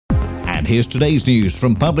And here's today's news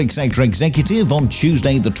from Public Sector Executive on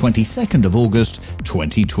Tuesday, the 22nd of August,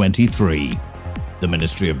 2023. The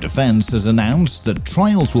Ministry of Defence has announced that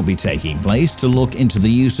trials will be taking place to look into the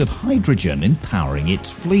use of hydrogen in powering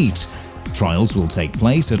its fleet. Trials will take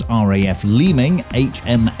place at RAF Leeming,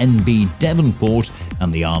 HMNB Devonport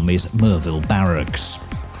and the Army's Merville Barracks.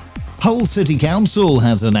 Hull City Council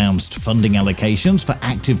has announced funding allocations for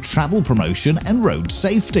active travel promotion and road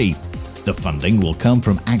safety. The funding will come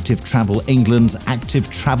from Active Travel England's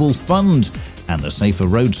Active Travel Fund and the Safer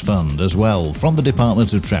Roads Fund as well from the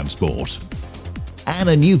Department of Transport. And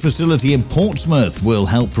a new facility in Portsmouth will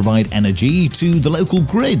help provide energy to the local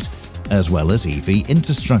grid, as well as EV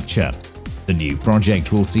infrastructure. The new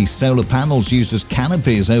project will see solar panels used as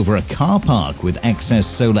canopies over a car park, with excess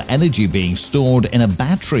solar energy being stored in a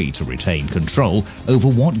battery to retain control over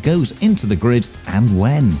what goes into the grid and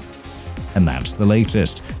when. And that's the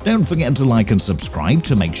latest. Don't forget to like and subscribe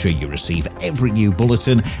to make sure you receive every new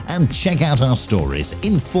bulletin, and check out our stories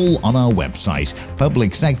in full on our website,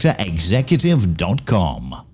 publicsectorexecutive.com.